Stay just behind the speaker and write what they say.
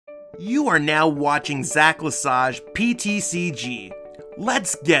You are now watching Zach Lesage PTCG.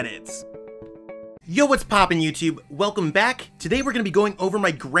 Let's get it! Yo, what's poppin' YouTube? Welcome back. Today we're going to be going over my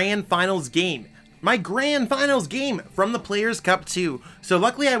Grand Finals game. My Grand Finals game from the Players' Cup 2. So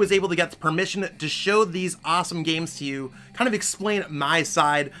luckily I was able to get permission to show these awesome games to you, kind of explain my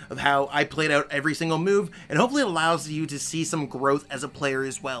side of how I played out every single move, and hopefully it allows you to see some growth as a player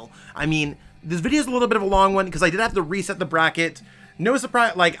as well. I mean, this video is a little bit of a long one because I did have to reset the bracket. No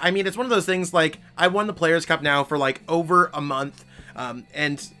surprise, it's one of those things, I won the Players' Cup now for, over a month.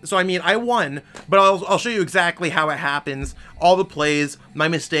 And so, I won, but I'll show you exactly how it happens, all the plays, my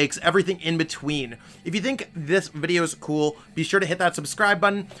mistakes, everything in between. If you think this video is cool, be sure to hit that subscribe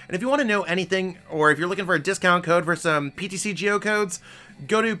button. And if you want to know anything, or if you're looking for a discount code for some PTCGO codes,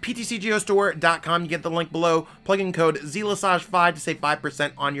 go to ptcgostore.com. You get the link below. Plug in code ZLesage5 to save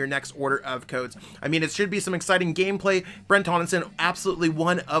 5% on your next order of codes. It should be some exciting gameplay. Brent Tonisson, absolutely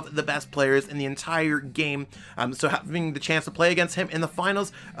one of the best players in the entire game. So having the chance to play against him in the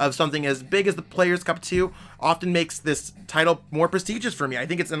finals of something as big as the Players' Cup 2 often makes this title more prestigious for me. I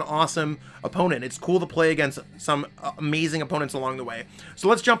think it's an awesome opponent. It's cool to play against some amazing opponents along the way. So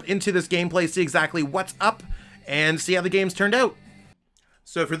let's jump into this gameplay, see exactly what's up, and see how the game's turned out.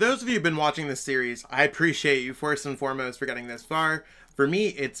 So for those of you who've been watching this series, I appreciate you first and foremost for getting this far. For me,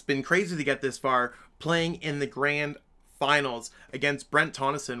 it's been crazy to get this far playing in the Grand Finals against Brent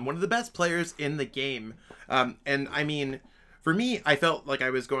Tonisson, one of the best players in the game. For me, I felt like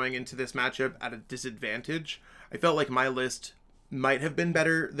I was going into this matchup at a disadvantage. I felt like my list might have been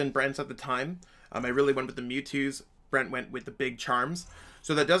better than Brent's at the time. I really went with the Mewtwo's. Brent went with the big charms.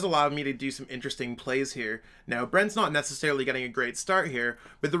 So that does allow me to do some interesting plays here. Now, Brent's not necessarily getting a great start here,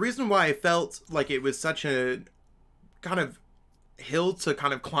 but the reason why I felt like it was such a kind of hill to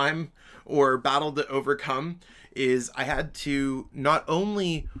kind of climb or battle to overcome is I had to not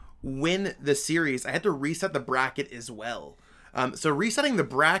only win the series, I had to reset the bracket as well. So resetting the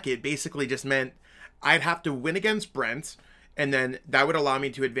bracket basically just meant I'd have to win against Brent, and then that would allow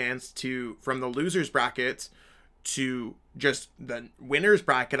me to advance from the loser's bracket to just the winner's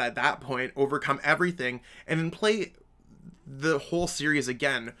bracket at that point, overcome everything, and then play the whole series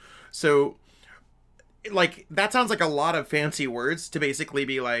again. So, that sounds like a lot of fancy words to basically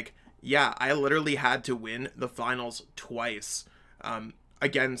be yeah, I literally had to win the finals twice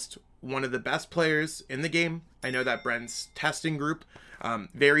against one of the best players in the game. I know that Brent's testing group,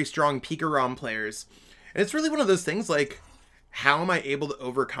 very strong PikaRom players. And it's really one of those things how am I able to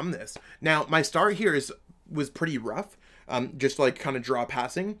overcome this? Now, my start here was pretty rough, just kind of draw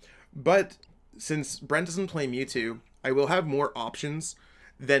passing. But since Brent doesn't play Mewtwo, I will have more options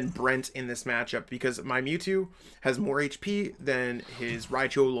than Brent in this matchup because my Mewtwo has more HP than his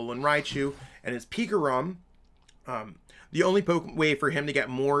Raichu, Alolan Raichu, and his PikaRom. The only way for him to get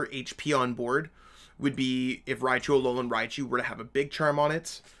more HP on board would be if Raichu, Alolan Raichu were to have a big charm on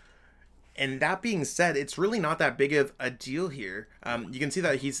it. And that being said, it's really not that big of a deal here. You can see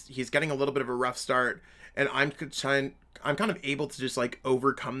that he's getting a little bit of a rough start, and I'm kind of able to just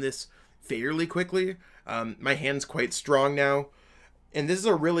overcome this fairly quickly. My hand's quite strong now, and this is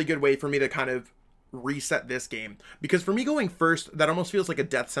a really good way for me to kind of reset this game, because for me going first, that almost feels like a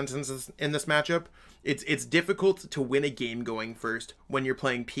death sentence in this matchup. It's difficult to win a game going first when you're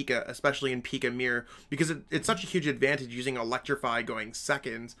playing Pika, especially in Pika Mirror, because it's such a huge advantage using Electrify going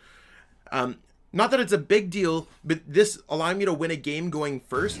second. Not that it's a big deal, but this allowing me to win a game going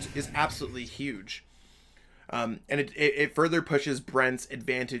first is absolutely huge. And it further pushes Brent's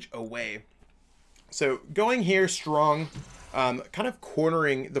advantage away. So going here strong, kind of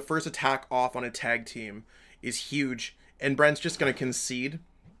cornering the first attack off on a tag team is huge, and Brent's just going to concede.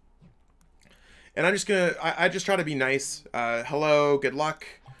 And I'm just going to, I just try to be nice. Hello, good luck,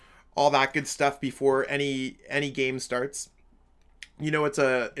 all that good stuff before any game starts. You know, it's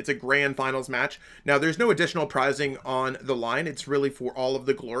a Grand Finals match. Now, there's no additional prizing on the line. It's really for all of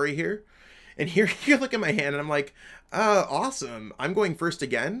the glory here. And here you look at my hand, and I'm like, awesome. I'm going first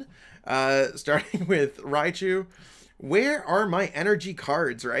again, starting with Raichu. Where are my energy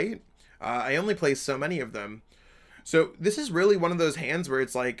cards, right? I only play so many of them. So this is really one of those hands where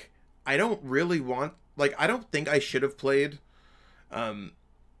it's I don't really want, I don't think I should have played that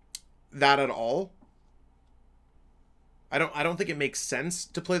at all. I don't think it makes sense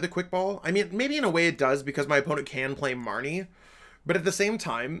to play the quick ball. I mean, maybe in a way it does because my opponent can play Marnie, but at the same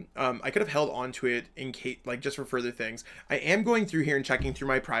time, I could have held on to it in case, just for further things. I am going through here and checking through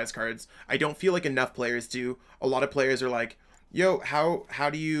my prize cards. I don't feel like enough players do. A lot of players are yo, how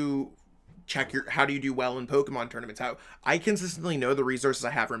do you check how do you do well in Pokemon tournaments? How I consistently know the resources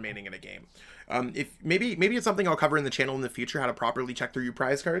I have remaining in a game. If maybe it's something I'll cover in the channel in the future, how to properly check through your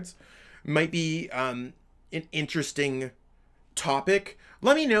prize cards. Might be an interesting topic.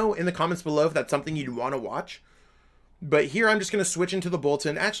 Let me know in the comments below if that's something you'd want to watch. But here I'm just going to switch into the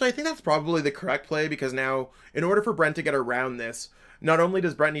Bolton. Actually, I think that's probably the correct play, because now, in order for Brent to get around this, not only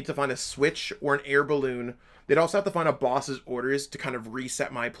does Brent need to find a switch or an air balloon, they'd also have to find a boss's orders to kind of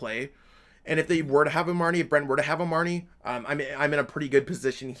reset my play. And if they were to have a Marnie, if Brent were to have a Marnie, I'm in a pretty good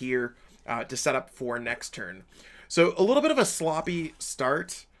position here to set up for next turn. So a little bit of a sloppy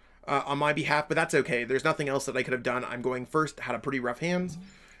start on my behalf, but that's okay. There's nothing else that I could have done. I'm going first, had a pretty rough hand.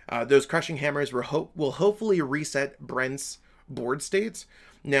 Those crushing hammers will hopefully reset Brent's board states.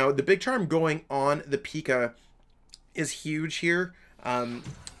 Now, the big charm going on the Pika is huge here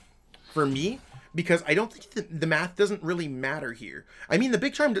for me, because I don't think the math doesn't really matter here. I mean, the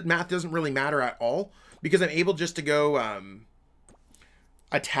big charm math doesn't really matter at all, because I'm able just to go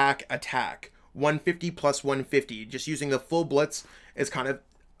attack, 150 plus 150. Just using the full blitz as kind of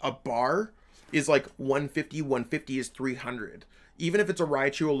a bar is like 150, 150 is 300. Even if it's a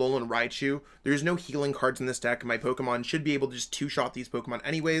Raichu, a Alolan Raichu, there's no healing cards in this deck. My Pokemon should be able to just two-shot these Pokemon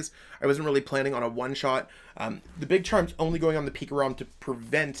anyways. I wasn't really planning on a one-shot. The big charm's only going on the PikaRom to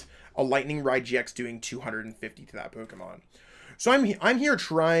prevent a Lightning Ride GX doing 250 to that Pokemon. So I'm here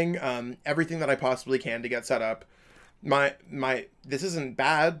trying everything that I possibly can to get set up. This isn't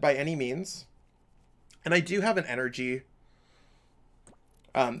bad by any means. And I do have an energy.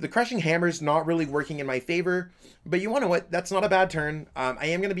 The Crushing Hammer's not really working in my favor, but you want to know what? That's not a bad turn. I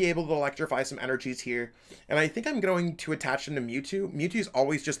am going to be able to electrify some energies here, and I think I'm going to attach them to Mewtwo. Mewtwo's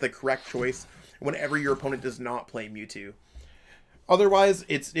always just the correct choice whenever your opponent does not play Mewtwo. Otherwise,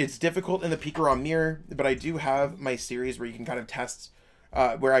 it's difficult in the PikaRom mirror, but I do have my series where you can kind of test,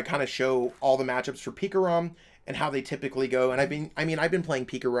 where I kind of show all the matchups for PikaRom and how they typically go. And I've been playing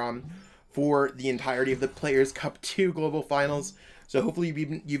PikaRom for the entirety of the Players' Cup 2 Global Finals. So hopefully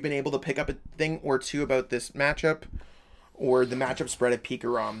you've been able to pick up a thing or two about this matchup, or the matchup spread of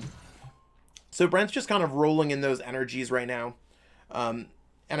PikaRom. So Brent's just kind of rolling in those energies right now. And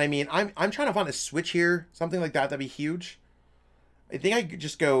I mean, I'm trying to find a switch here, something like that. That'd be huge. I think I could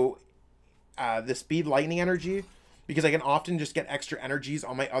just go the Speed Lightning energy, because I can often just get extra energies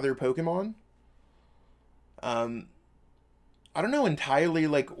on my other Pokemon. I don't know entirely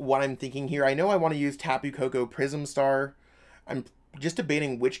like what I'm thinking here. I know I want to use Tapu Koko Prism Star. I'm just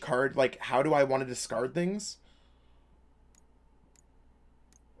debating which card, like, how do I want to discard things?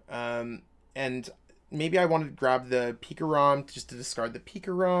 And maybe I want to grab the PikaRom just to discard the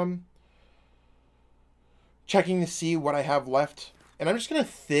PikaRom. Checking to see what I have left. And I'm just going to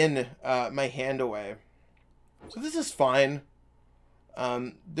thin my hand away. So this is fine.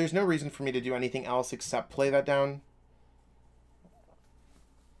 There's no reason for me to do anything else except play that down.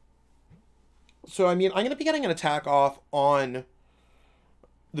 So, I mean, I'm going to be getting an attack off on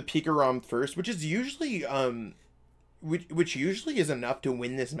the PikaRom first, which is usually, which usually is enough to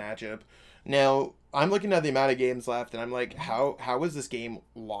win this matchup. Now, I'm looking at the amount of games left, and I'm like, how is this game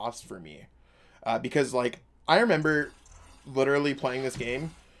lost for me? Because, like, I remember literally playing this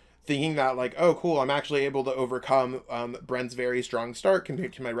game, thinking that, like, oh, cool, I'm actually able to overcome Brent's very strong start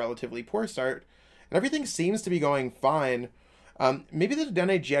compared to my relatively poor start, and everything seems to be going fine. Maybe the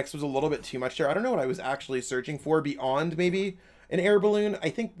Dene GX was a little bit too much there. I don't know what I was actually searching for beyond maybe an air balloon. I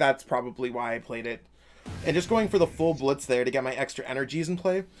think that's probably why I played it. And just going for the full blitz there to get my extra energies in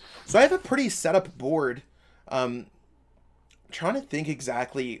play. So I have a pretty set up board. Trying to think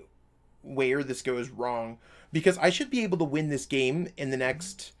exactly where this goes wrong, because I should be able to win this game in the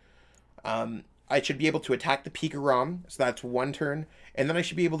next... I should be able to attack the PikaRom, so that's one turn, and then I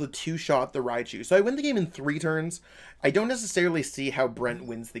should be able to two-shot the Raichu. So I win the game in 3 turns. I don't necessarily see how Brent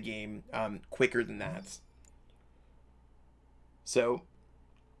wins the game quicker than that. So,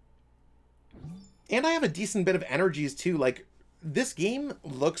 and I have a decent bit of energies too. Like, this game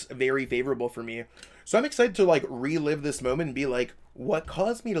looks very favorable for me. So I'm excited to, like, relive this moment and be like, what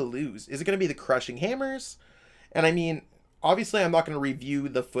caused me to lose? Is it going to be the Crushing Hammers? And I mean... obviously, I'm not going to review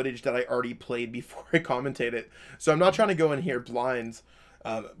the footage that I already played before I commentate it, so I'm not trying to go in here blind,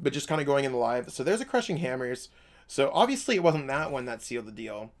 but just kind of going in the live. So there's a Crushing Hammers. So obviously, it wasn't that one that sealed the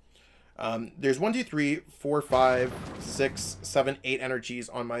deal. There's 1, 2, 3, 4, 5, 6, 7, 8 energies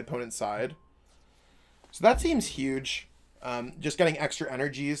on my opponent's side. So that seems huge. Just getting extra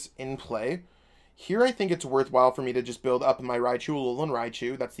energies in play. Here, I think it's worthwhile for me to just build up my Raichu, Alolan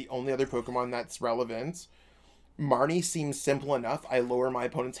Raichu. That's the only other Pokemon that's relevant. Marnie seems simple enough. I lower my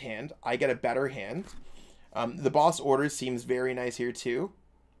opponent's hand. I get a better hand. The boss orders seems very nice here too.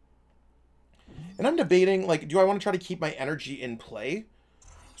 And I'm debating, like, do I want to try to keep my energy in play?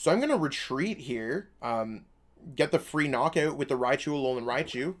 So I'm going to retreat here, get the free knockout with the Raichu, Alolan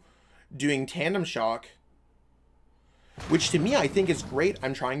Raichu, doing Tandem Shock, which to me I think is great.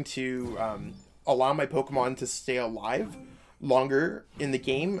 I'm trying to allow my Pokemon to stay alive longer in the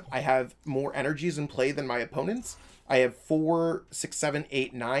game. I have more energies in play than my opponents. I have 4, 6, 7,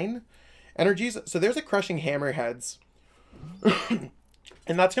 8, 9 energies. So there's a Crushing Hammerheads.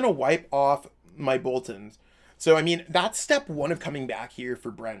 And that's going to wipe off my Boltons. So, I mean, that's step 1 of coming back here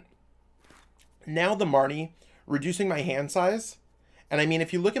for Brent. Now the Marnie, reducing my hand size. And I mean,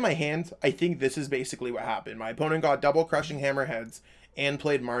 if you look at my hand, I think this is basically what happened. My opponent got double Crushing Hammerheads and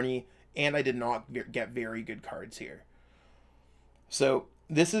played Marnie, and I did not get very good cards here. So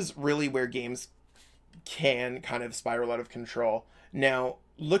this is really where games can kind of spiral out of control. Now,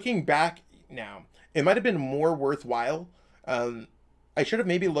 looking back now, it might have been more worthwhile. I should have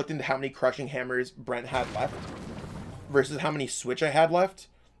maybe looked into how many Crushing Hammers Brent had left versus how many Switch I had left.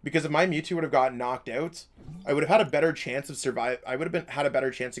 Because if my Mewtwo would have gotten knocked out, I would have had a better chance of survive. I would have had a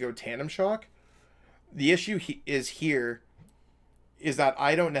better chance to go Tandem Shock. The issue here is that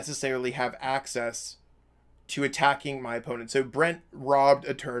I don't necessarily have access to attacking my opponent. So Brent robbed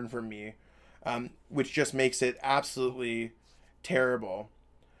a turn from me, which just makes it absolutely terrible.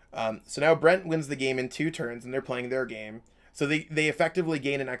 So now Brent wins the game in 2 turns, and they're playing their game. So they effectively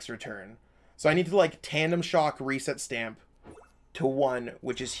gain an extra turn. So I need to, like, Tandem Shock Reset Stamp to 1,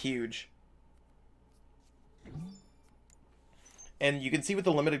 which is huge. And you can see with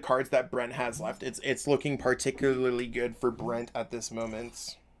the limited cards that Brent has left, it's looking particularly good for Brent at this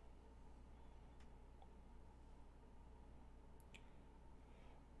moment.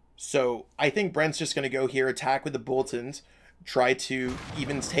 So I think Brent's just going to go here, attack with the Boltons, try to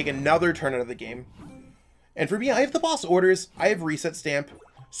even take another turn out of the game. And for me, I have the boss orders, I have Reset Stamp,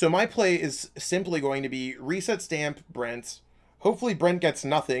 so my play is simply going to be Reset Stamp Brent. Hopefully Brent gets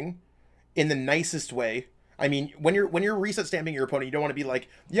nothing in the nicest way. I mean, when you're reset stamping your opponent, you don't want to be like,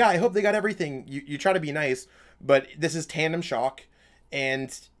 yeah, I hope they got everything. You try to be nice, but this is Tandem Shock,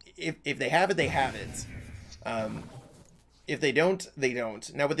 and if they have it, they have it. If they don't, they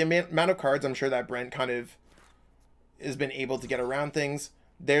don't. Now, with the amount of cards, I'm sure that Brent kind of has been able to get around things.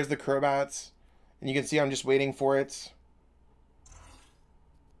 There's the Crobats, and you can see I'm just waiting for it.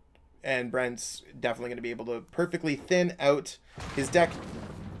 And Brent's definitely going to be able to perfectly thin out his deck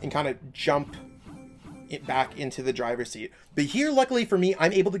and kind of jump it back into the driver's seat. But here, luckily for me,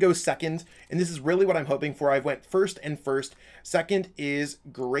 I'm able to go second, and this is really what I'm hoping for. I went first and first. Second is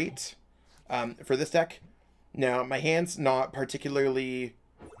great for this deck. Now, my hand's not particularly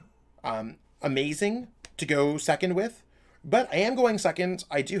amazing to go second with, but I am going second.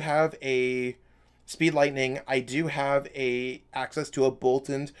 I do have a Speed Lightning. I do have access to a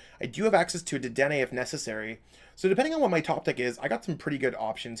Bolton. I do have access to a Dedenne if necessary. So depending on what my top deck is, I got some pretty good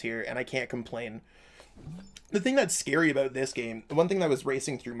options here, and I can't complain. The thing that's scary about this game, the one thing that was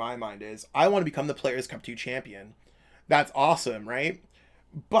racing through my mind is, I want to become the Players' Cup 2 champion. That's awesome, right?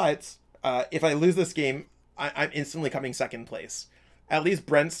 But if I lose this game, I'm instantly coming second place. At least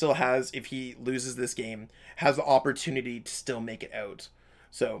Brent still has, if he loses this game, has the opportunity to still make it out.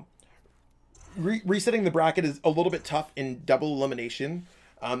 So resetting the bracket is a little bit tough in double elimination.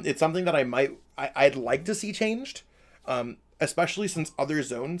 It's something that I'd like to see changed, especially since other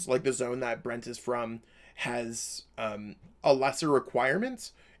zones, like the zone that Brent is from, has a lesser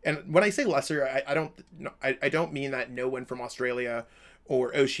requirement. And when I say lesser, I don't mean that no one from Australia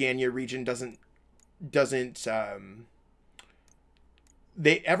or Oceania region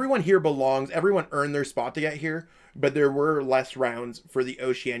everyone here belongs, everyone earned their spot to get here, but there were less rounds for the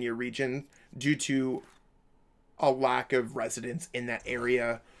Oceania region due to a lack of residents in that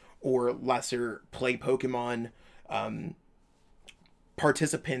area or lesser play Pokemon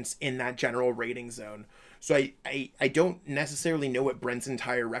participants in that general rating zone. So I don't necessarily know what Brent's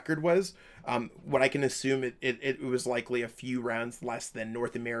entire record was. What I can assume it was likely a few rounds less than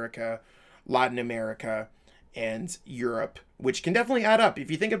North America, Latin America, and Europe, which can definitely add up.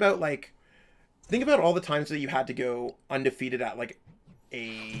 If you think about all the times that you had to go undefeated at like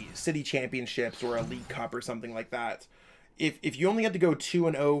a city championships or a league cup or something like that. If you only had to go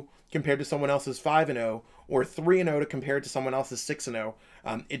 2-0 compared to someone else's 5-0, or 3-0 to compare to someone else's 6-0,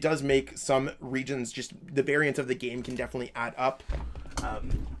 it does make some regions, just the variance of the game can definitely add up.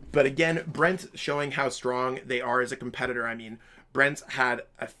 But again, Brent showing how strong they are as a competitor. I mean, Brent's had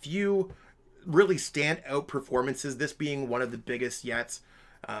a few really standout performances, this being one of the biggest yet.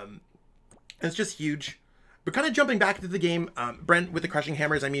 It's just huge. But kind of jumping back to the game, Brent with the crushing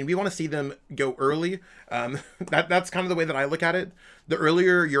hammers, I mean, we want to see them go early. That's kind of the way that I look at it. The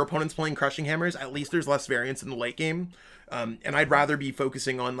earlier your opponent's playing crushing hammers, at least there's less variance in the late game. And I'd rather be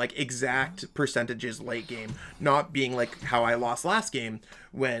focusing on like exact percentages late game, not being like how I lost last game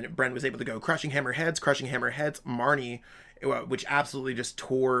when Brent was able to go crushing hammer heads, Marnie, which absolutely just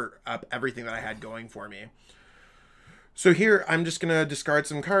tore up everything that I had going for me. So here, I'm just going to discard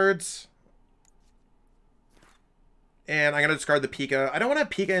some cards. And I'm going to discard the Pika. I don't want to have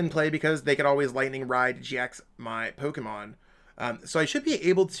Pika in play because they could always Lightning Ride GX my Pokemon. So I should be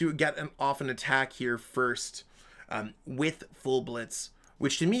able to get off an attack here first with Full Blitz,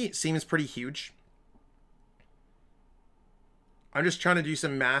 which to me seems pretty huge. I'm just trying to do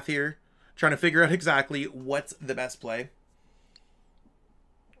some math here, trying to figure out exactly what's the best play.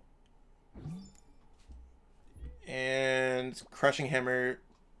 And Crushing Hammer,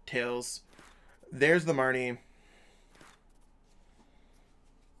 Tails. There's the Marnie.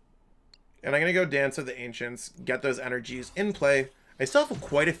 And I'm going to go Dance of the Ancients, get those energies in play. I still have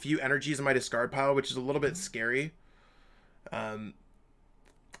quite a few energies in my discard pile, which is a little bit scary.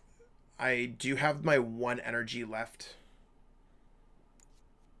 I do have my one energy left.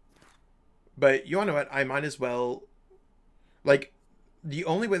 But you know what? I might as well... Like, the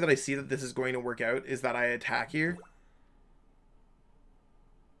only way that I see that this is going to work out is that I attack here.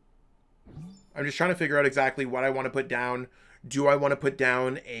 I'm just trying to figure out exactly what I want to put down. Do I want to put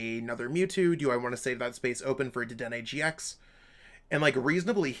down another Mewtwo? Do I want to save that space open for Dedenne GX? And like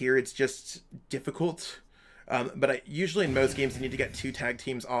reasonably here, it's just difficult. But usually in most games, you need to get 2 tag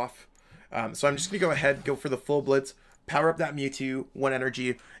teams off. So I'm just going to go ahead, go for the Full Blitz, power up that Mewtwo, 1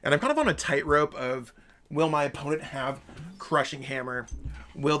 energy. And I'm kind of on a tightrope of, will my opponent have Crushing Hammer?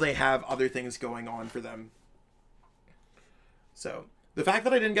 Will they have other things going on for them? So the fact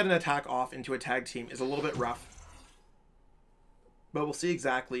that I didn't get an attack off into a tag team is a little bit rough. But we'll see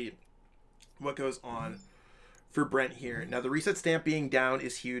exactly what goes on for Brent here. Now, the Reset Stamp being down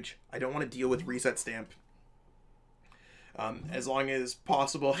is huge. I don't want to deal with Reset Stamp as long as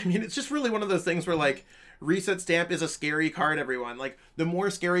possible. I mean, it's just really one of those things where, like, Reset Stamp is a scary card, everyone. Like, the more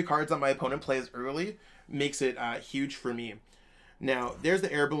scary cards that my opponent plays early makes it huge for me. Now, there's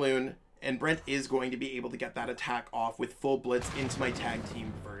the Air Balloon, and Brent is going to be able to get that attack off with Full Blitz into my tag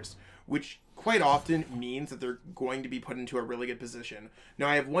team first, which quite often means that they're going to be put into a really good position. Now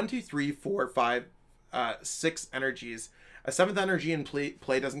I have 1, 2, 3, 4, 5, 6 energies. A 7th energy in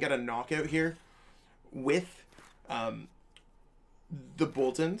play doesn't get a knockout here. With the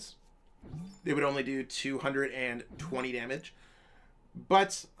Boltons, they would only do 220 damage.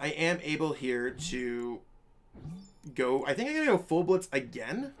 But I am able here to go, I think I'm going to go Full Blitz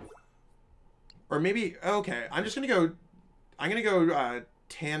again. Or maybe, okay, I'm going to go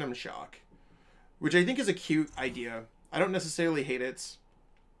Tandem Shock, which I think is a cute idea. I don't necessarily hate it,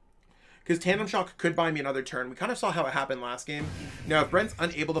 because Tandem Shock could buy me another turn. We kind of saw how it happened last game. Now, if Brent's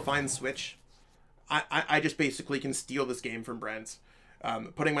unable to find Switch, I just basically can steal this game from Brent,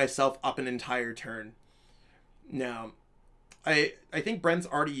 putting myself up an entire turn. Now, I think Brent's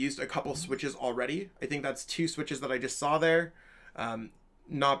already used a couple switches already. I think that's 2 switches that I just saw there.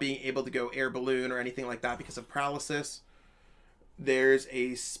 Not being able to go Air Balloon or anything like that because of paralysis. There's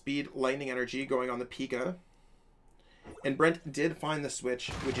a Speed Lightning Energy going on the Pika. And Brent did find the switch,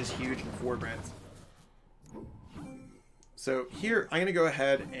 which is huge for Brent. So here, I'm going to go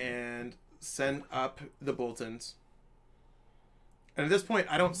ahead and send up the Boltons. And at this point,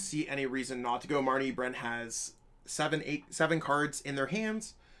 I don't see any reason not to go Marnie. Brent has 7 cards in their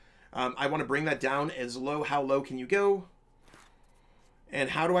hands. I want to bring that down as low. How low can you go?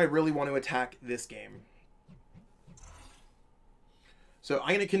 And how do I really want to attack this game? So I'm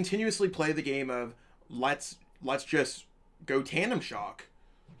going to continuously play the game of let's just go Tandem Shock.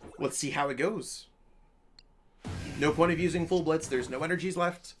 Let's see how it goes. No point of using Full Blitz. There's no energies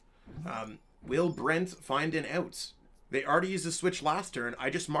left. Will Brent find an out? They already used the switch last turn. I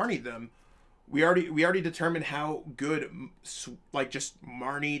just Marnied them. We already determined how good like just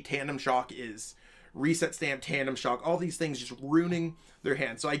Marnie Tandem Shock is. Reset Stamp, Tandem Shock, all these things just ruining their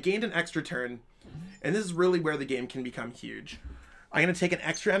hand. So I gained an extra turn, and this is really where the game can become huge. I'm going to take an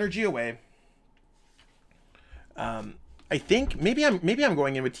extra energy away. I think maybe I'm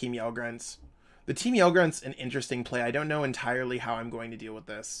going in with Team Yellgrunts. The Team Yellgrunts an interesting play. I don't know entirely how I'm going to deal with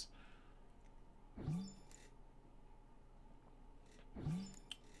this.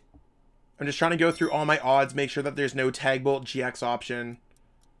 I'm just trying to go through all my odds, make sure that there's no Tag Bolt GX option.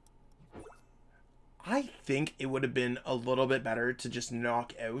 I think it would have been a little bit better to just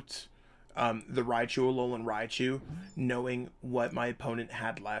knock out the Raichu, Alolan Raichu, knowing what my opponent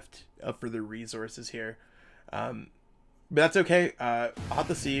had left for the resources here. But that's okay. I'll have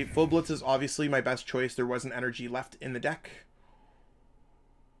to see. Full Blitz is obviously my best choice. There wasn't energy left in the deck.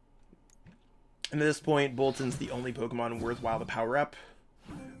 And at this point, Bolton's the only Pokemon worthwhile to power up.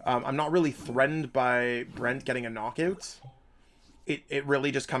 I'm not really threatened by Brent getting a knockout. It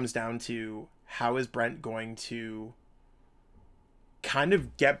really just comes down to how is Brent going to kind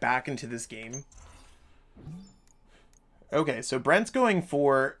of get back into this game. Okay, so Brent's going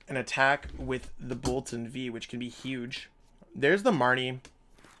for an attack with the Bolton V, which can be huge. There's the Marnie.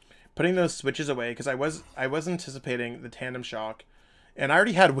 Putting those switches away, because I was anticipating the Tandem Shock. And I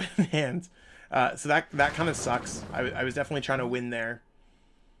already had win in hand. So that kind of sucks. I was definitely trying to win there.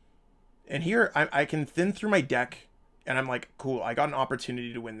 And here, I can thin through my deck. And I'm like, cool, I got an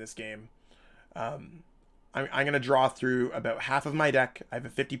opportunity to win this game. I'm going to draw through about half of my deck. I have a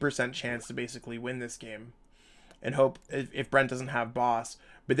 50% chance to basically win this game. And hope if Brent doesn't have boss.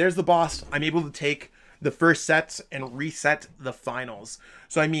 But there's the boss. I'm able to take the first set and reset the finals.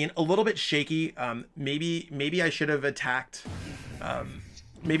 So I mean, a little bit shaky. Maybe I should have attacked.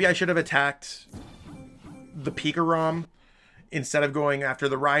 Maybe I should have attacked the PikaRom instead of going after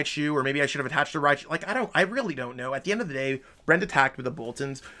the Raichu, or maybe I should have attached the Raichu. Like, I really don't know. At the end of the day, Brent attacked with the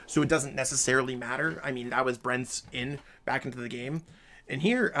Boltons, so it doesn't necessarily matter. I mean, that was Brent's back into the game. And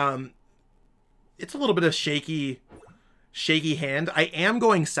here, it's a little bit of shaky hand. I am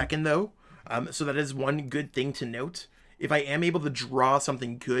going second though, so that is one good thing to note. If I am able to draw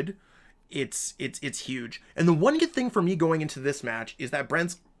something good, it's huge. And the one good thing for me going into this match is that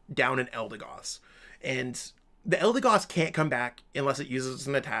Brent's down an Eldegoss, and the Eldegoss can't come back unless it uses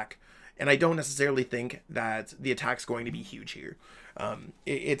an attack. And I don't necessarily think that the attack's going to be huge here.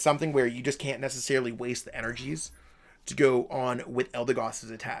 It's something where you just can't necessarily waste the energies to go on with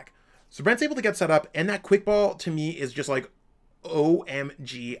Eldegoss's attack. So Brent's able to get set up, and that quick ball to me is just like,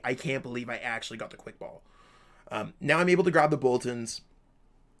 OMG, I can't believe I actually got the quick ball. Now I'm able to grab the Boltons,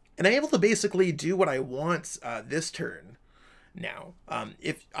 and I'm able to basically do what I want this turn now.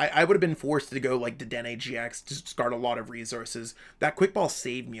 If I would have been forced to go like Dedenne GX to discard a lot of resources, that quick ball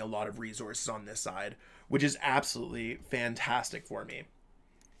saved me a lot of resources on this side, which is absolutely fantastic for me.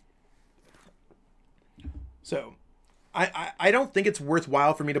 So I don't think it's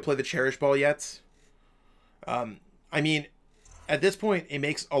worthwhile for me to play the Cherish Ball yet. I mean, at this point, it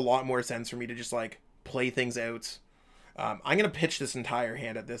makes a lot more sense for me to just, like, play things out. I'm going to pitch this entire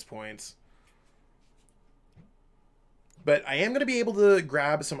hand at this point. But I am going to be able to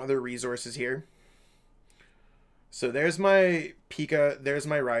grab some other resources here. So there's my Pika, there's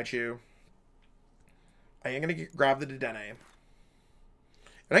my Raichu. I am going to grab the Dedenne. And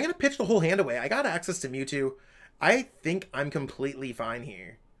I'm going to pitch the whole hand away. I got access to Mewtwo. I think I'm completely fine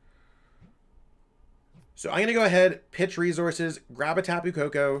here. So I'm going to go ahead, pitch resources, grab a Tapu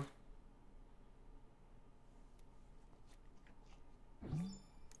Koko.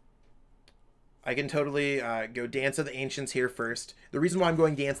 I can totally go Dance of the Ancients here first. The reason why I'm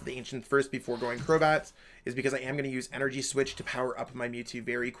going Dance of the Ancients first before going Crobats is because I am going to use Energy Switch to power up my Mewtwo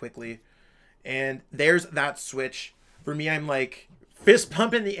very quickly. And there's that switch. For me, I'm like fist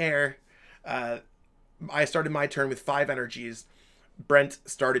pump in the air. I started my turn with 5 energies. Brent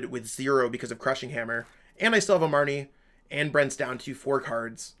started with 0 because of Crushing Hammer. And I still have a Marnie. And Brent's down to 4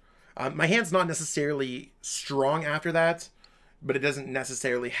 cards. My hand's not necessarily strong after that, but it doesn't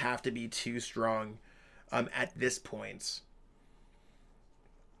necessarily have to be too strong at this point.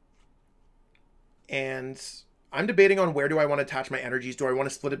 And I'm debating on where do I want to attach my energies. Do I want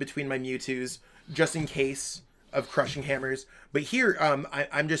to split it between my Mewtwo's just in case of Crushing Hammers? But here,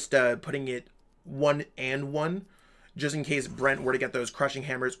 I'm just putting it 1 and 1 just in case Brent were to get those Crushing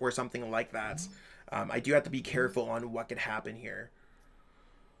Hammers or something like that. I do have to be careful on what could happen here.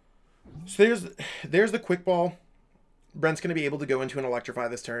 So there's the Quick Ball. Brent's going to be able to go into an Electrify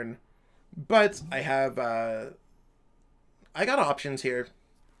this turn. But I have... I got options here.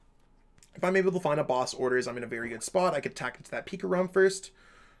 If I'm able to find a Boss Orders, I'm in a very good spot. I could attack into that PikaRom first.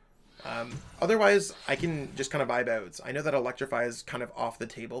 Otherwise, I can just kind of vibe out. I know that Electrify is kind of off the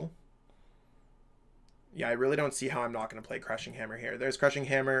table. Yeah, I really don't see how I'm not going to play Crushing Hammer here. There's Crushing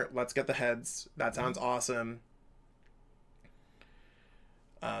Hammer. Let's get the heads. That sounds awesome.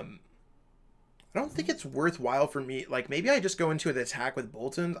 I don't think it's worthwhile for me. Like, maybe I just go into an attack with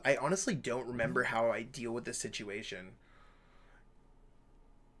Boltons. I honestly don't remember how I deal with this situation.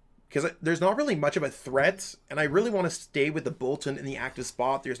 Because there's not really much of a threat, and I really want to stay with the Bolton in the active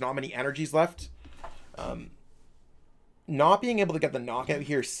spot. There's not many energies left. Not being able to get the knockout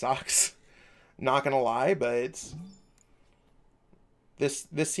here sucks. Not gonna lie, but this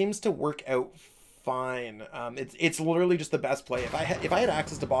seems to work out fine. It's literally just the best play. If I had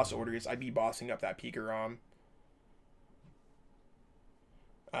access to boss orders, I'd be bossing up that PikaRom.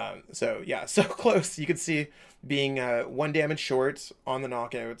 So yeah, so close. You could see being 1 damage short on the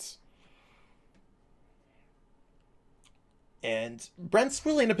knockouts. And Brent's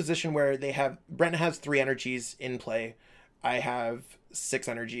really in a position where Brent has 3 energies in play. I have 6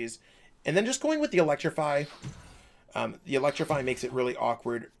 energies. And then just going with the Electrify. The Electrify makes it really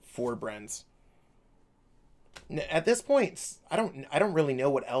awkward for Brent. At this point, I don't really know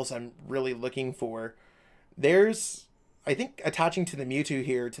what else I'm really looking for. I think attaching to the Mewtwo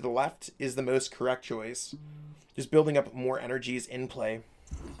here to the left is the most correct choice. Just building up more energies in play.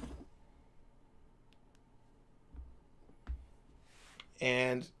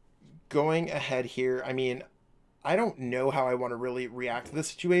 And going ahead here, I mean, I don't know how I want to really react to this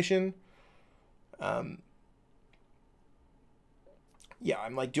situation. Yeah,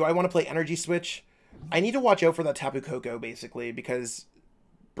 I'm like, do I want to play Energy Switch? I need to watch out for that Tapu Koko, basically, because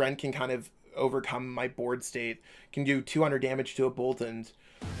Brent can kind of overcome my board state, can do 200 damage to a Boltund,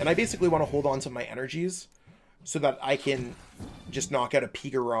 and I basically want to hold on to my energies so that I can just knock out a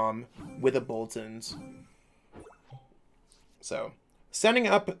PikaRom with a Boltund. So, setting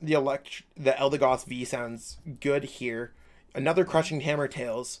up the Eldegoss V sounds good here. Another Crushing Hammer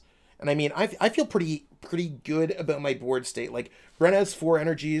Tails. And I mean, I feel pretty good about my board state. Like, Brent has 4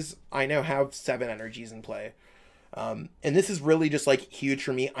 energies. I now have 7 energies in play. And this is really just, like, huge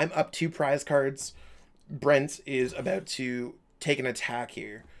for me. I'm up 2 prize cards. Brent is about to take an attack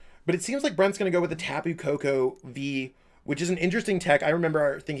here. But it seems like Brent's going to go with the Tapu Koko V, which is an interesting tech. I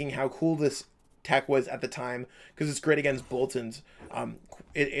remember thinking how cool this tech was at the time because it's great against Boltons.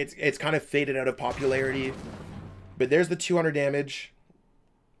 It's kind of faded out of popularity. But there's the 200 damage.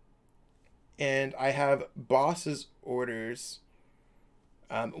 And I have Boss's Orders.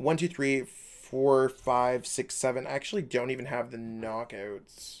 1, 2, 3, 4, 5, 6, 7. I actually don't even have the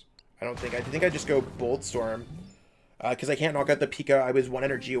knockouts. I think I just go Bolt Storm. Because I can't knock out the Pika. I was 1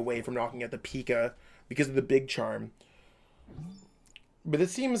 energy away from knocking out the Pika because of the big charm. But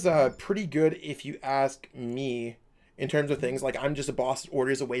this seems pretty good if you ask me in terms of things. Like, I'm just a Boss's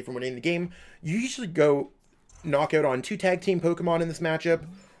Orders away from winning the game. You usually go knockout on 2 tag team Pokemon in this matchup.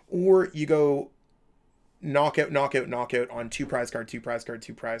 Or you go knockout on 2 prize card, 2 prize card,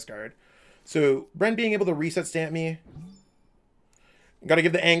 2 prize card. So Brent being able to reset stamp me. Gotta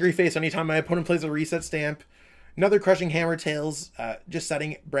give the angry face anytime my opponent plays a reset stamp. Another Crushing Hammer Tails, just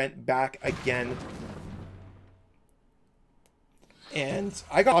setting Brent back again. And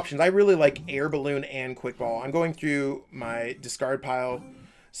I got options. I really like Air Balloon and Quick Ball. I'm going through my discard pile,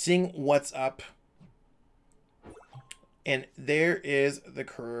 seeing what's up. And there is the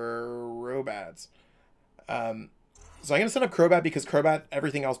Crobats. So I'm going to set up Crobat because Crobat,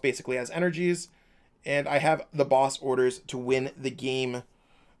 everything else basically has energies. And I have the Boss Orders to win the game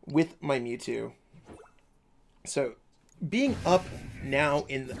with my Mewtwo. So being up now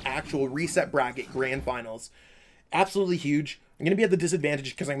in the actual reset bracket grand finals, absolutely huge. I'm going to be at the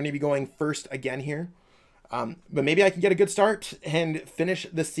disadvantage because I'm going to be going first again here. But maybe I can get a good start and finish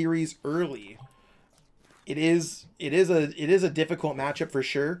the series early. It is a difficult matchup for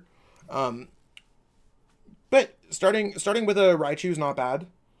sure, but starting with a Raichu is not bad.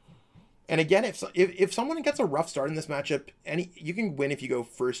 And again, if someone gets a rough start in this matchup, you can win if you go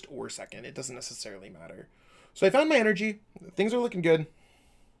first or second. It doesn't necessarily matter. So I found my energy. Things are looking good.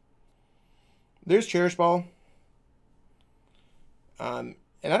 There's Cherish Ball, and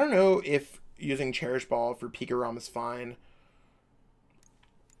I don't know if using Cherish Ball for PikaRom is fine.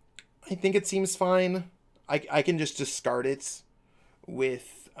 I think it seems fine. I can just discard it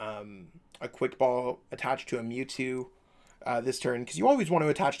with a Quick Ball attached to a Mewtwo this turn. Because you always want to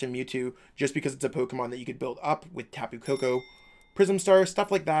attach to Mewtwo just because it's a Pokemon that you could build up with Tapu Koko, Prism Star,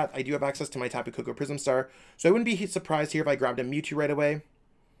 stuff like that. I do have access to my Tapu Koko Prism Star. So I wouldn't be surprised here if I grabbed a Mewtwo right away.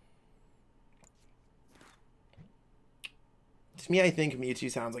 To me, I think Mewtwo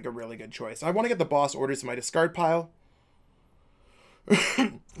sounds like a really good choice. I want to get the Boss Orders to my discard pile.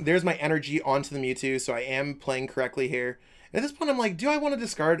 There's my energy onto the Mewtwo, so I am playing correctly here. And at this point, I'm like, do I want to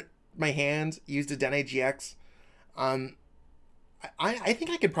discard my hand, use the Dene GX? I think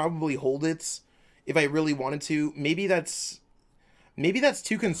I could probably hold it if I really wanted to. Maybe that's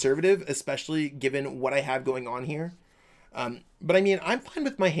too conservative, especially given what I have going on here. But I mean, I'm fine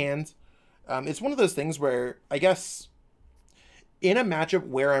with my hand. It's one of those things where I guess in a matchup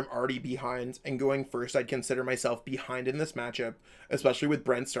where I'm already behind and going first, I'd consider myself behind in this matchup, especially with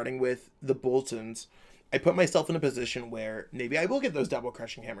Brent starting with the Boltons. I put myself in a position where maybe I will get those double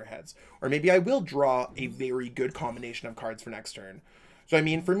Crushing Hammerheads, or maybe I will draw a very good combination of cards for next turn. So, I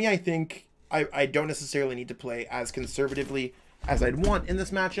mean, for me, I think I don't necessarily need to play as conservatively as I'd want in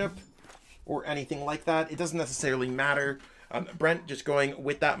this matchup, or anything like that. It doesn't necessarily matter. Brent just going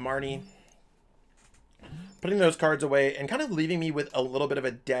with that Marnie, putting those cards away and kind of leaving me with a little bit of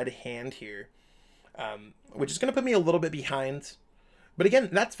a dead hand here, which is going to put me a little bit behind. But again,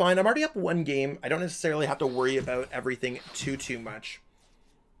 that's fine. I'm already up one game. I don't necessarily have to worry about everything too much.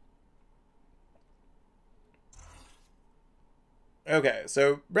 Okay,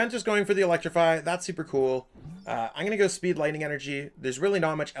 so Brent just going for the Electrify. That's super cool. I'm going to go Speed Lightning Energy. There's really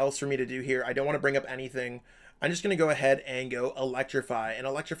not much else for me to do here. I don't want to bring up anything. I'm just going to go ahead and go Electrify. And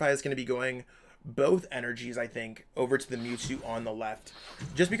Electrify is going to be going both energies, I think, over to the Mewtwo on the left.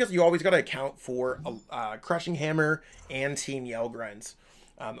 Just because you always got to account for Crushing Hammer and Team Yell Grunts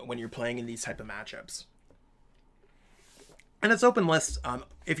when you're playing in these type of matchups. And it's open list.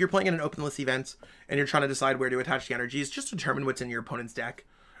 If you're playing in an open list event and you're trying to decide where to attach the energies, just determine what's in your opponent's deck.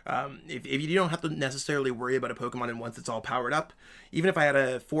 If you don't have to necessarily worry about a Pokemon and once it's all powered up, even if I had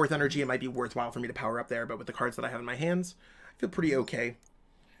a 4th energy, it might be worthwhile for me to power up there. But with the cards that I have in my hands, I feel pretty okay.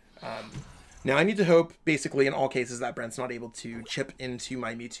 Now I need to hope, basically in all cases, that Brent's not able to chip into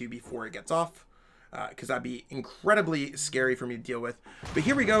my Mewtwo before it gets off. Because that'd be incredibly scary for me to deal with. But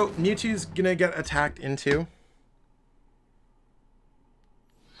here we go. Mewtwo's going to get attacked into.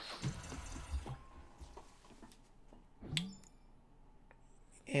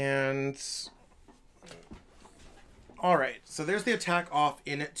 And all right, so there's the attack off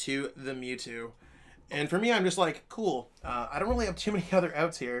into the Mewtwo. And for me, I'm just like, cool. I don't really have too many other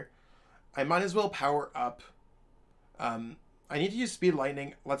outs here. I might as well power up. I need to use Speed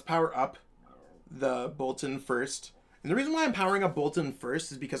Lightning. Let's power up the Bolton first. And the reason why I'm powering up Bolton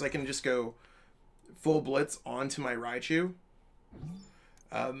first is because I can just go full Blitz onto my Raichu.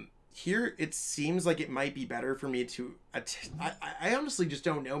 Here, it seems like it might be better for me to... I honestly just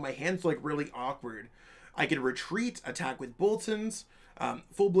don't know. My hand's like really awkward. I could retreat, attack with Boltons.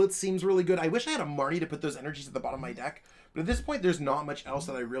 Full Blitz seems really good. I wish I had a Marnie to put those energies at the bottom of my deck. But at this point, there's not much else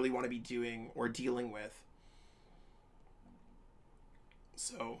that I really want to be doing or dealing with.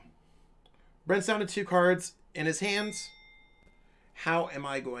 So, Brent's down to 2 cards in his hands. How am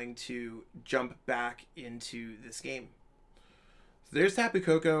I going to jump back into this game? There's Tapu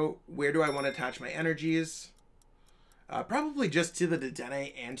Koko. Where do I want to attach my energies? Probably just to the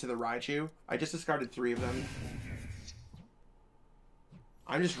Dedenne and to the Raichu. I just discarded 3 of them.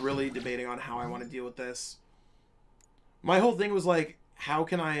 I'm just really debating on how I want to deal with this. My whole thing was like, how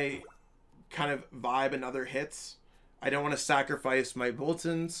can I kind of vibe another hits? I don't want to sacrifice my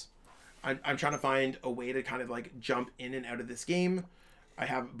Boltons. I'm trying to find a way to kind of like jump in and out of this game. I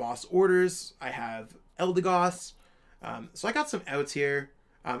have Boss Orders. I have Eldegoss. So I got some outs here.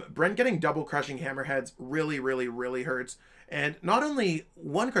 Brent getting double Crushing Hammerheads really hurts. And not only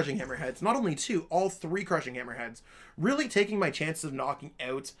 1 Crushing Hammerheads, not only 2, all 3 Crushing Hammerheads. Really taking my chances of knocking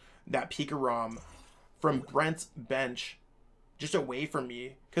out that PikaRom from Brent's bench just away from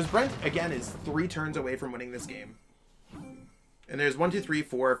me. Because Brent, again, is 3 turns away from winning this game. And there's 1, 2, 3,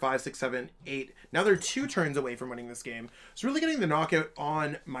 4, 5, 6, 7, 8. Now they're 2 turns away from winning this game. So really getting the knockout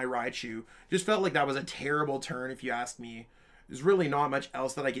on my Raichu just felt like that was a terrible turn, if you ask me. There's really not much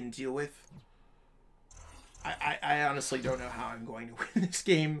else that I can deal with. I honestly don't know how I'm going to win this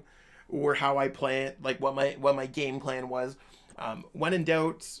game or how I play it, like what my game plan was. When in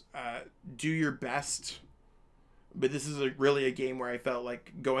doubt, do your best. But this is really a game where I felt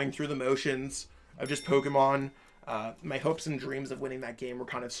like going through the motions of just Pokemon. My hopes and dreams of winning that game were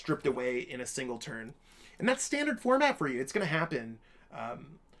kind of stripped away in a single turn. And that's standard format for you. It's going to happen.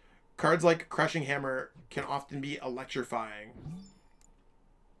 Cards like Crushing Hammer can often be electrifying.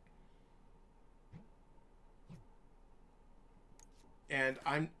 And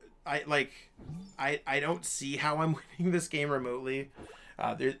I don't see how I'm winning this game remotely.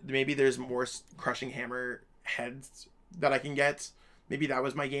 Maybe there's more Crushing Hammer heads that I can get. Maybe that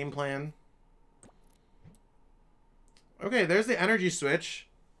was my game plan. Okay, there's the energy switch.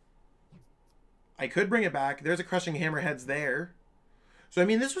 I could bring it back. There's a Crushing Hammerheads there. So, I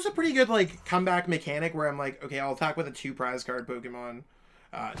mean, this was a pretty good, like, comeback mechanic where I'm like, okay, I'll attack with a 2 prize card Pokemon.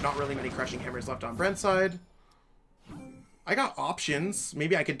 Not really many Crushing Hammers left on Brent's side. I got options.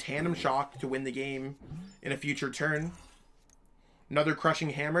 Maybe I could Tandem Shock to win the game in a future turn. Another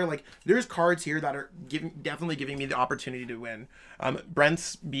Crushing Hammer. Like, there's cards here that are definitely giving me the opportunity to win.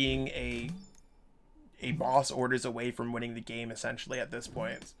 Brent's being a Boss Orders away from winning the game, essentially, at this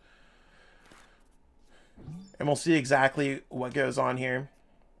point. And we'll see exactly what goes on here.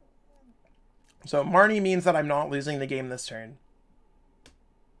 So Marnie means that I'm not losing the game this turn.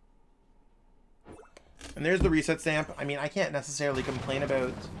 And there's the reset stamp. I mean, I can't necessarily complain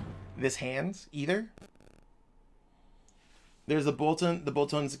about this hand either. There's the Bolton. The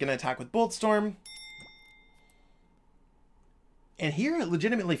Bolton's going to attack with Bolt Storm. And here it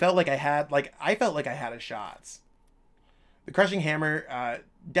legitimately felt like I felt like I had a shot. The Crushing Hammer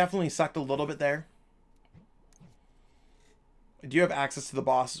definitely sucked a little bit there. I do have access to the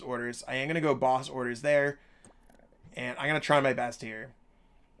boss's orders. I am going to go boss orders there. And I'm going to try my best here.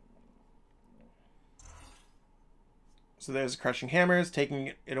 So there's Crushing Hammers,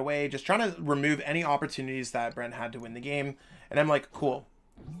 taking it away. Just trying to remove any opportunities that Brent had to win the game. And I'm like, cool.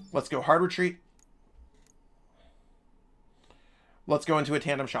 Let's go hard retreat. Let's go into a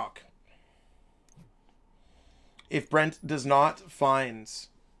tandem shock. If Brent does not find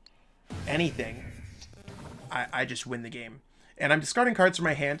anything, I just win the game. And I'm discarding cards from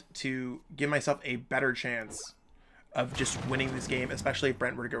my hand to give myself a better chance of just winning this game, especially if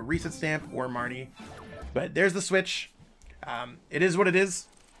Brent were to go Reset Stamp or Marnie. But there's the switch. It is what it is.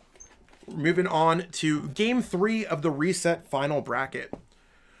 Moving on to game 3 of the Reset Final Bracket.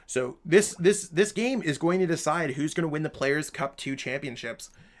 So this game is going to decide who's going to win the Players' Cup 2 championships.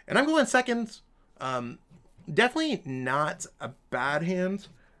 And I'm going second. Definitely not a bad hand.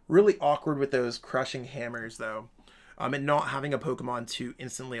 Really awkward with those Crushing Hammers, though. And not having a Pokemon to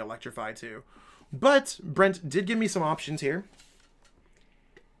instantly electrify to. But Brent did give me some options here.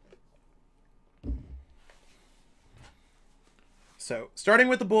 So, starting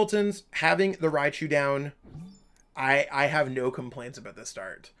with the Boltons, having the Raichu down, I have no complaints about this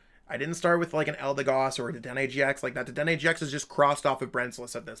start. I didn't start with like an Eldegoss or a Dedenne GX like that. Dedenne GX is just crossed off of Brent's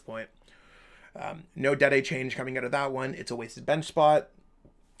list at this point. No Dede change coming out of that one. It's a wasted bench spot.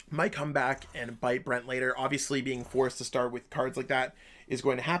 Might come back and bite Brent later. Obviously, being forced to start with cards like that is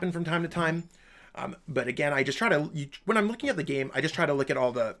going to happen from time to time. But again, I just try to, when I'm looking at the game, I just try to look at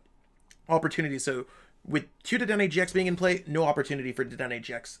all the opportunities. So with 2 Dedenne GX being in play, no opportunity for Dedenne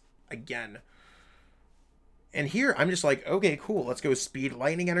GX again. And here, I'm just like, okay, cool. Let's go Speed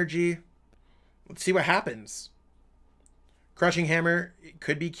Lightning Energy. Let's see what happens. Crushing Hammer, it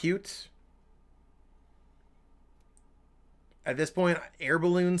could be cute. At this point, Air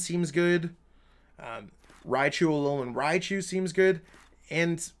Balloon seems good. Raichu Alolan Raichu seems good.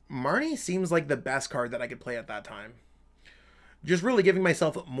 And Marnie seems like the best card that I could play at that time. Just really giving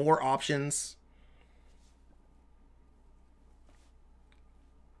myself more options.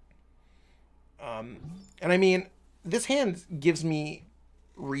 And I mean, this hand gives me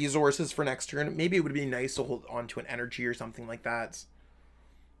resources for next turn. Maybe it would be nice to hold on to an energy or something like that.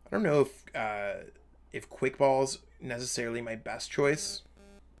 I don't know if Quick Ball's necessarily my best choice.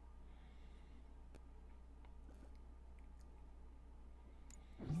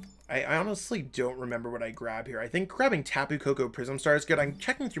 I honestly don't remember what I grab here. I think grabbing Tapu Koko Prism Star is good. I'm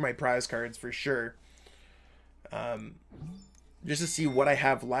checking through my prize cards for sure. Just to see what I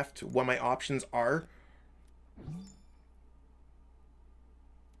have left, what my options are.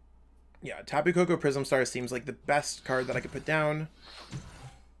 Yeah, Tapu Koko Prism Star seems like the best card that I could put down.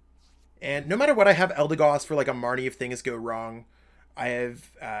 And no matter what, I have Eldegoss for like a Marnie if things go wrong. I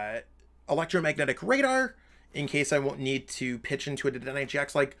have Electromagnetic Radar in case I won't need to pitch into a Dedenne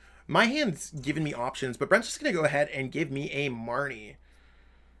GX. Like, my hand's given me options, but Brent's just going to go ahead and give me a Marnie.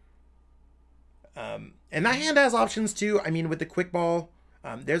 And that hand has options too. I mean, with the Quick Ball,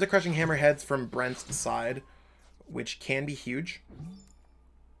 there's a Crushing Hammer heads from Brent's side, which can be huge.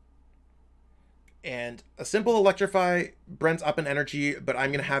 And a simple Electrify, Brent's up in energy, but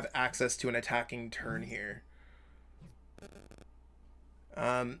I'm going to have access to an attacking turn here.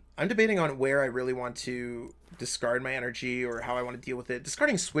 I'm debating on where I really want to discard my energy or how I want to deal with it.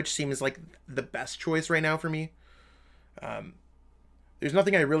 Discarding Switch seems like the best choice right now for me. There's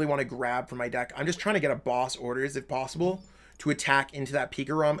nothing I really want to grab from my deck. I'm just trying to get a boss orders, if possible, to attack into that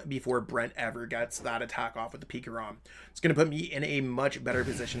PikaRom before Brent ever gets that attack off with the PikaRom. It's going to put me in a much better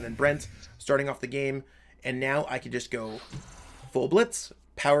position than Brent starting off the game. And now I can just go full blitz,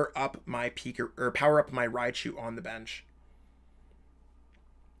 power up my power up my Raichu on the bench.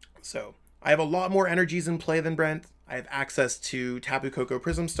 So I have a lot more energies in play than Brent. I have access to Tapu Koko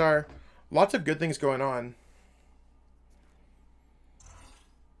Prism Star. Lots of good things going on.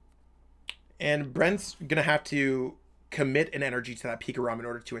 And Brent's going to have to commit an energy to that PikaRom in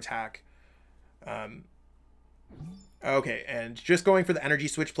order to attack. Okay, and just going for the energy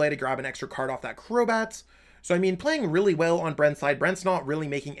switch play to grab an extra card off that Crobat. So, I mean, playing really well on Brent's side. Brent's not really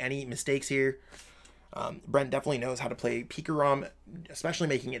making any mistakes here. Brent definitely knows how to play PikaRom, especially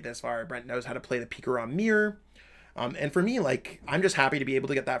making it this far. Brent knows how to play the PikaRom Mirror. And for me, like, I'm just happy to be able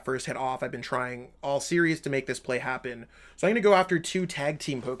to get that first hit off. I've been trying all series to make this play happen. So I'm going to go after 2 tag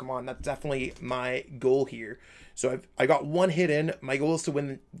team Pokemon. That's definitely my goal here. So I got 1 hit in. My goal is to win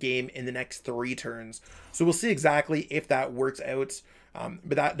the game in the next 3 turns. So we'll see exactly if that works out.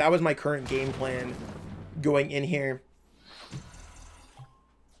 But that was my current game plan going in here.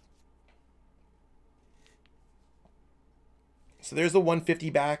 So there's the 150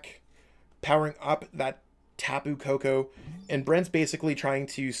 back, powering up that Tapu Koko, and Brent's basically trying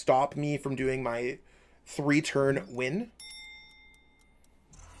to stop me from doing my 3-turn win.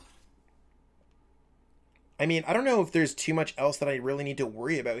 I mean, I don't know if there's too much else that I really need to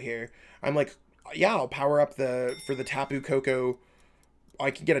worry about here. I'm like, yeah, I'll power up for the Tapu Koko.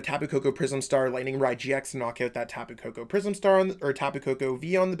 I can get a Tapu Koko Prism Star Lightning Ride GX and knock out that Tapu Koko Prism Star or Tapu Koko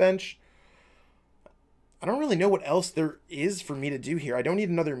V on the bench. I don't really know what else there is for me to do here. I don't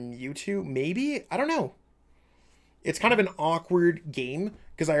need another Mewtwo. Maybe? I don't know. It's kind of an awkward game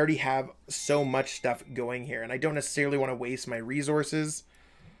because I already have so much stuff going here, and I don't necessarily want to waste my resources.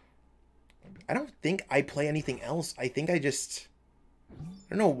 I don't think I play anything else. I think I don't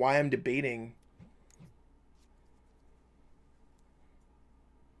know why I'm debating.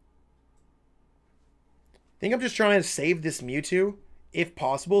 I think I'm just trying to save this Mewtwo. If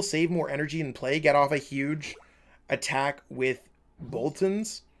possible, save more energy in play. Get off a huge attack with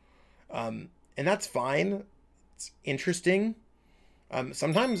Boltons. And that's fine. It's interesting.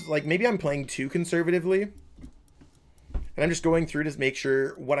 Sometimes, like, maybe I'm playing too conservatively. And I'm just going through to make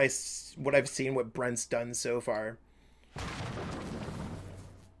sure what I've seen, what Brent's done so far.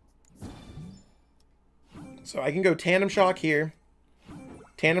 So I can go Tandem Shock here.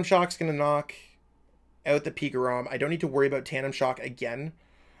 Tandem Shock's going to knock out the PikaRom. I don't need to worry about Tandem Shock again.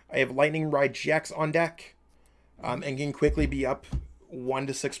 I have Lightning Ride GX on deck. And can quickly be up 1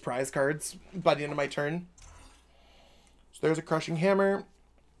 to 6 prize cards by the end of my turn. So there's a Crushing Hammer.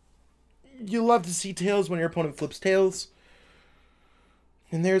 You love to see tails when your opponent flips tails.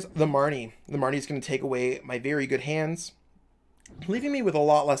 And there's the Marnie. The Marnie's going to take away my very good hands, leaving me with a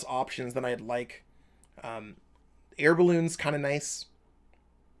lot less options than I'd like. Air Balloon's kind of nice.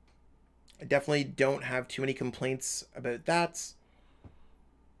 I definitely don't have too many complaints about that.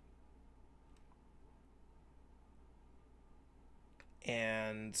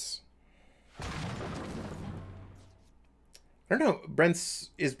 And I don't know.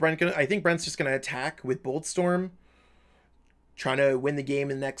 I think Brent's just gonna attack with Bolt Storm, trying to win the game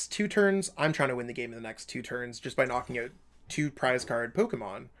in the next 2 turns. I'm trying to win the game in the next 2 turns just by knocking out 2 prize card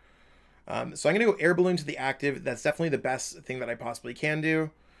Pokemon. So I'm gonna go Air Balloon to the active. That's definitely the best thing that I possibly can do.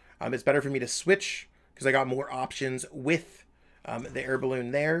 It's better for me to switch because I got more options with the Air Balloon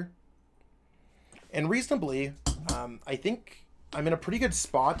there. And reasonably, I think I'm in a pretty good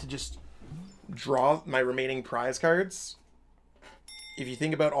spot to just draw my remaining prize cards. If you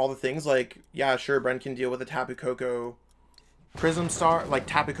think about all the things, like, yeah, sure, Brent can deal with a Tapu Koko Prism Star, like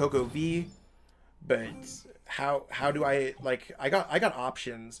Tapu Koko V, but how do I, like, I got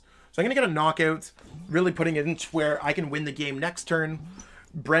options. So I'm going to get a knockout, really putting it into where I can win the game next turn.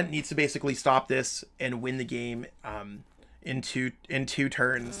 Brent needs to basically stop this and win the game in two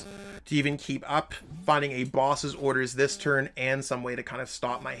turns to even keep up, finding a boss's orders this turn and some way to kind of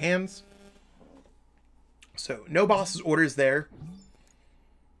stop my hands. So no boss's orders there.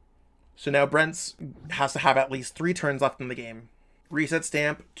 So now Brent's has to have at least 3 turns left in the game. Reset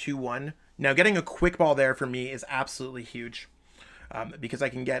stamp 2-1. Now getting a quick ball there for me is absolutely huge, because I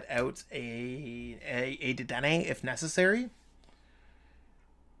can get out a Dedenne if necessary.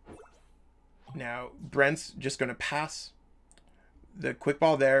 Now, Brent's just going to pass the quick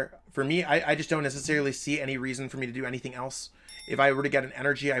ball there. For me, I just don't necessarily see any reason for me to do anything else. If I were to get an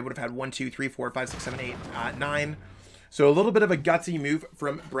energy, I would have had 1, 2, 3, 4, 5, 6, 7, 8, 9. So a little bit of a gutsy move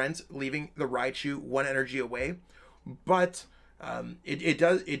from Brent, leaving the Raichu 1 energy away. But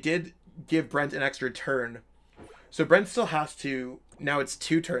it did give Brent an extra turn. So Brent still has to, now it's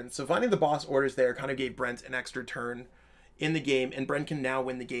 2 turns. So finding the boss orders there kind of gave Brent an extra turn in the game, and Brent can now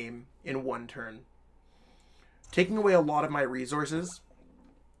win the game in 1 turn, taking away a lot of my resources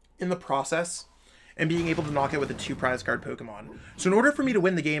in the process and being able to knock out with a 2 prize card Pokemon. So in order for me to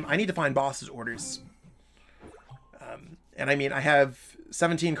win the game, I need to find boss's orders. And I mean, I have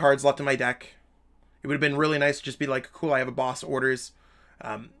 17 cards left in my deck. It would have been really nice to just be like, cool, I have a boss orders.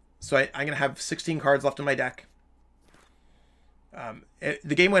 So I'm going to have 16 cards left in my deck.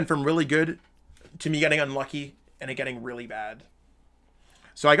 The game went from really good to me getting unlucky and it getting really bad.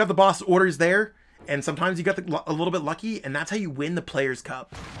 So I got the boss orders there, and sometimes you got a little bit lucky, and that's how you win the Players'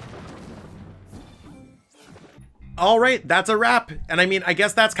 Cup. All right, that's a wrap. And I mean, I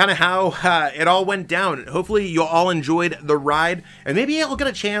guess that's kind of how it all went down. Hopefully you all enjoyed the ride, and maybe I'll get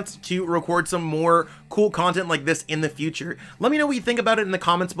a chance to record some more cool content like this in the future. Let me know what you think about it in the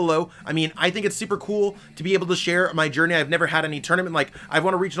comments below. I mean, I think it's super cool to be able to share my journey. I've never had any tournament. Like, I've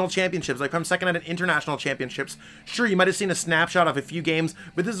won a regional championships. Like, I'm second at an international championships. Sure, you might have seen a snapshot of a few games,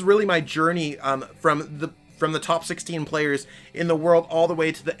 but this is really my journey from the top 16 players in the world all the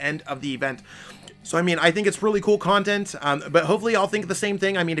way to the end of the event. So, I mean, I think it's really cool content, but hopefully y'all think the same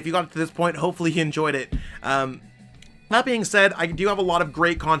thing. I mean, if you got to this point, hopefully you enjoyed it. That being said, I do have a lot of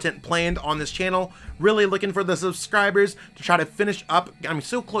great content planned on this channel. Really looking for the subscribers to try to finish up. I'm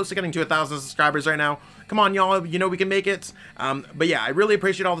so close to getting to 1,000 subscribers right now. Come on, y'all, you know we can make it. But yeah, I really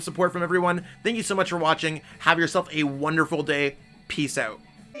appreciate all the support from everyone. Thank you so much for watching. Have yourself a wonderful day. Peace out.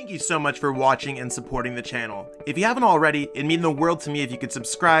 Thank you so much for watching and supporting the channel. If you haven't already, it'd mean the world to me if you could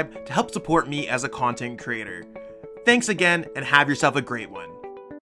subscribe to help support me as a content creator. Thanks again, and have yourself a great one.